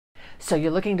So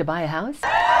you're looking to buy a house?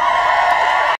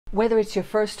 Whether it's your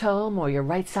first home or you're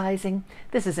right-sizing,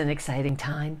 this is an exciting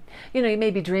time. You may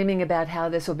be dreaming about how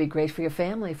this will be great for your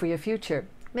family, for your future.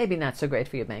 Maybe not so great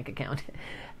for your bank account.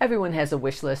 Everyone has a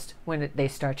wish list when they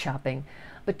start shopping.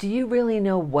 But do you really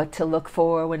know what to look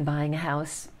for when buying a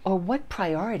house? Or what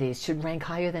priorities should rank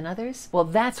higher than others? Well,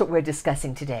 that's what we're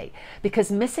discussing today,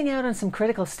 because missing out on some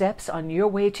critical steps on your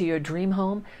way to your dream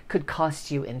home could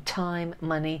cost you in time,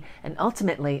 money, and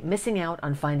ultimately missing out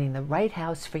on finding the right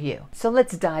house for you. So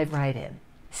let's dive right in.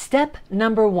 Step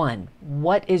number 1,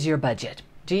 what is your budget?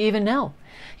 Do you even know?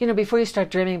 Before you start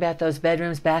dreaming about those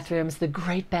bedrooms, bathrooms, the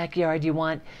great backyard you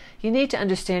want, you need to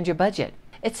understand your budget.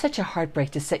 It's such a heartbreak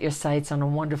to set your sights on a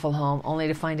wonderful home only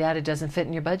to find out it doesn't fit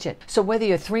in your budget. So whether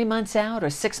you're 3 months out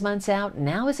or 6 months out,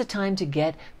 now is the time to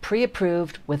get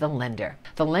pre-approved with a lender.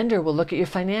 The lender will look at your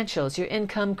financials, your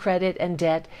income, credit, and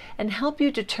debt, and help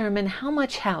you determine how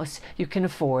much house you can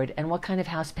afford and what kind of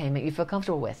house payment you feel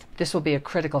comfortable with. This will be a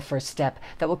critical first step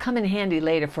that will come in handy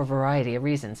later for a variety of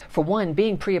reasons. For one,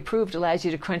 being pre-approved allows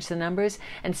you to crunch the numbers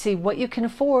and see what you can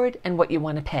afford and what you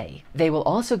want to pay. They will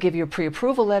also give you a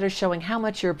pre-approval letter showing how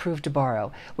much you're approved to borrow,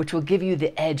 which will give you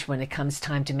the edge when it comes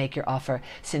time to make your offer,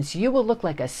 since you will look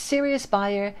like a serious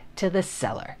buyer to the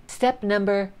seller. Step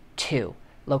number 2.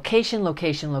 Location,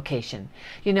 location, location.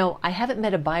 I haven't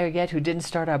met a buyer yet who didn't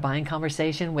start our buying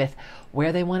conversation with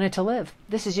where they wanted to live.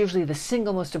 This is usually the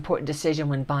single most important decision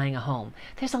when buying a home.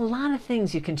 There's a lot of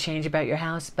things you can change about your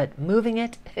house, but moving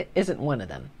it isn't one of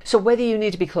them. So whether you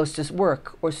need to be close to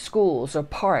work or schools or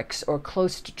parks or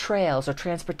close to trails or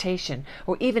transportation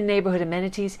or even neighborhood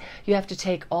amenities, you have to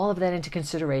take all of that into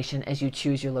consideration as you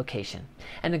choose your location.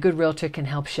 And a good realtor can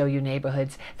help show you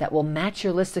neighborhoods that will match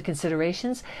your list of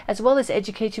considerations, as well as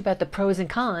educate you about the pros and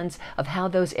cons of how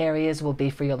those areas will be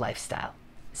for your lifestyle.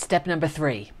 Step number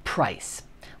 3, price.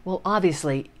 Well,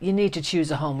 obviously, you need to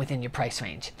choose a home within your price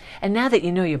range. And now that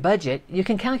you know your budget, you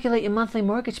can calculate your monthly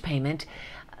mortgage payment,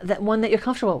 one that you're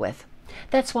comfortable with.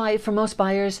 That's why, for most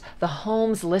buyers, the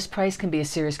home's list price can be a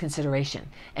serious consideration.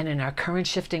 And in our current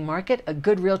shifting market, a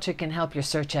good realtor can help your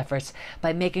search efforts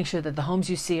by making sure that the homes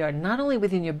you see are not only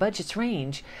within your budget's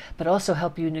range, but also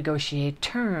help you negotiate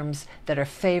terms that are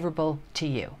favorable to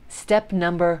you. Step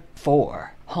number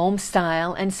 4, home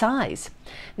style and size.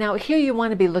 Now, here you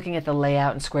want to be looking at the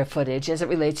layout and square footage as it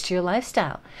relates to your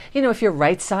lifestyle. If you're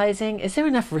right sizing, is there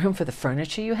enough room for the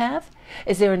furniture you have?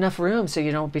 Is there enough room so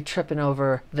you don't be tripping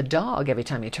over the dog every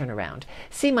time you turn around?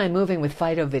 See my Moving with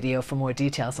Fido video for more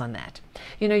details on that.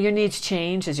 Your needs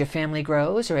change as your family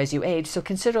grows or as you age, so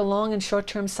consider long and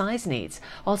short-term size needs.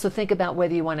 Also think about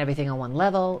whether you want everything on one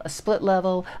level, a split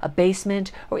level, a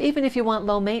basement, or even if you want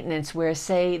low maintenance where,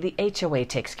 say, the HOA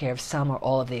takes care of some or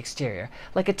all of the exterior,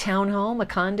 like a townhome, a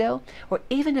condo, or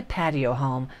even a patio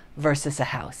home versus a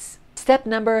house. Step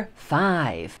number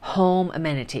 5, home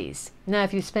amenities. Now,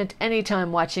 if you've spent any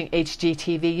time watching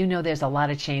HGTV, you know there's a lot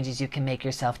of changes you can make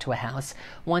yourself to a house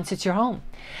once it's your home.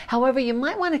 However, you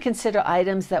might want to consider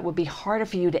items that would be harder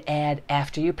for you to add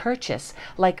after you purchase.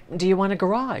 Like, do you want a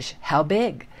garage? How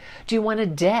big? Do you want a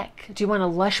deck? Do you want a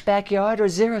lush backyard or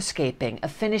xeriscaping, a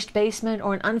finished basement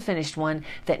or an unfinished one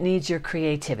that needs your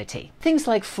creativity? Things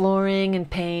like flooring and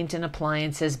paint and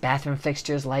appliances, bathroom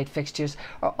fixtures, light fixtures,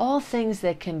 are all things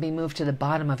that can be moved to the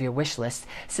bottom of your wish list,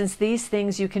 since these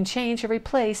things you can change or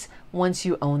replace once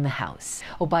you own the house.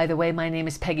 Oh, by the way, my name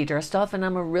is Peggy Dursthoff, and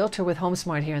I'm a realtor with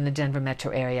HomeSmart here in the Denver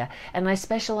metro area, and I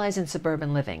specialize in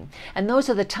suburban living. And those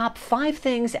are the top 5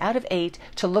 things out of 8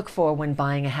 to look for when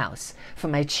buying a house. For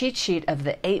my cheat sheet of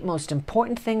the 8 most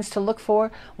important things to look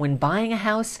for when buying a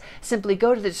house, simply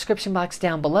go to the description box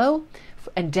down below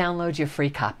and download your free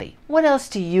copy. What else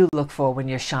do you look for when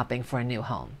you're shopping for a new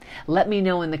home? Let me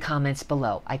know in the comments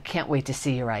below. I can't wait to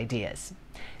see your ideas.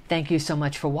 Thank you so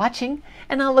much for watching,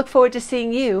 and I'll look forward to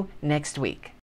seeing you next week.